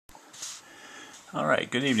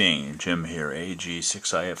Alright, good evening. Jim here,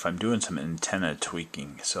 AG6IF. I'm doing some antenna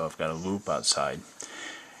tweaking, so I've got a loop outside.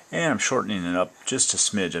 And I'm shortening it up just a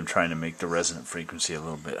smidge. I'm trying to make the resonant frequency a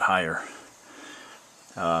little bit higher.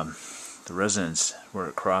 The resonance, where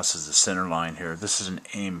it crosses the center line here, this is an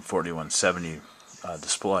AIM 4170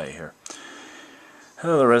 display here.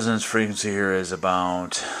 So the resonance frequency here is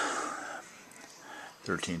about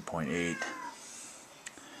 13.8.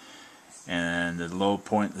 And the low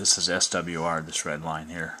point, this is SWR, this red line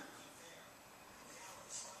here.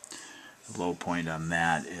 The low point on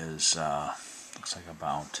that is, looks like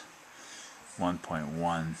about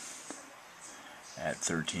 1.1 at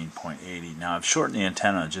 13.80. Now I've shortened the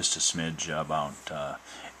antenna just a smidge, about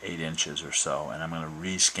 8 inches or so, and I'm going to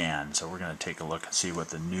rescan. So we're going to take a look and see what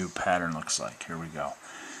the new pattern looks like. Here we go.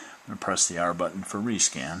 I'm going to press the R button for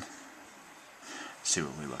rescan. See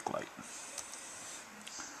what we look like.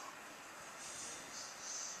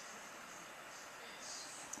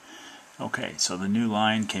 Okay, so the new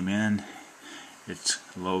line came in. Its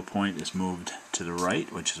low point is moved to the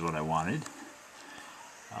right, which is what I wanted.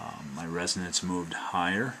 My resonance moved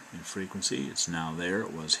higher in frequency. It's now there.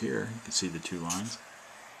 It was here. You can see the two lines.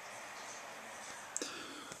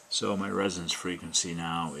 So my resonance frequency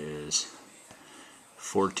now is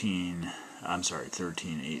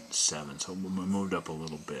 13.87. So we moved up a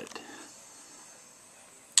little bit.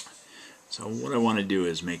 So what I want to do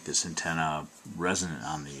is make this antenna resonant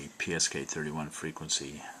on the PSK31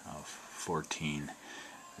 frequency of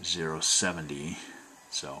 14.070.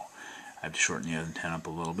 So I have to shorten the antenna up a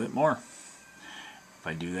little bit more. If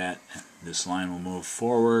I do that, this line will move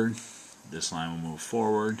forward, this line will move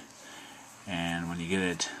forward, and when you get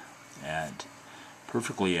it at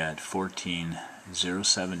perfectly at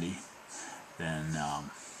 14.070, then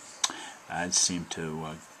I'd seem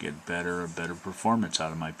to get better performance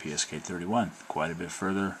out of my PSK31. Quite a bit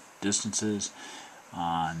further distances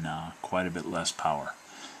on quite a bit less power.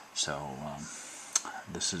 So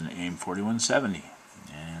this is an AIM 4170,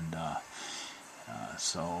 and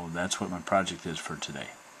so that's what my project is for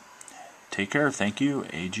today. Take care. Thank you.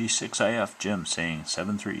 AG6IF Jim saying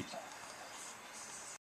 7-3.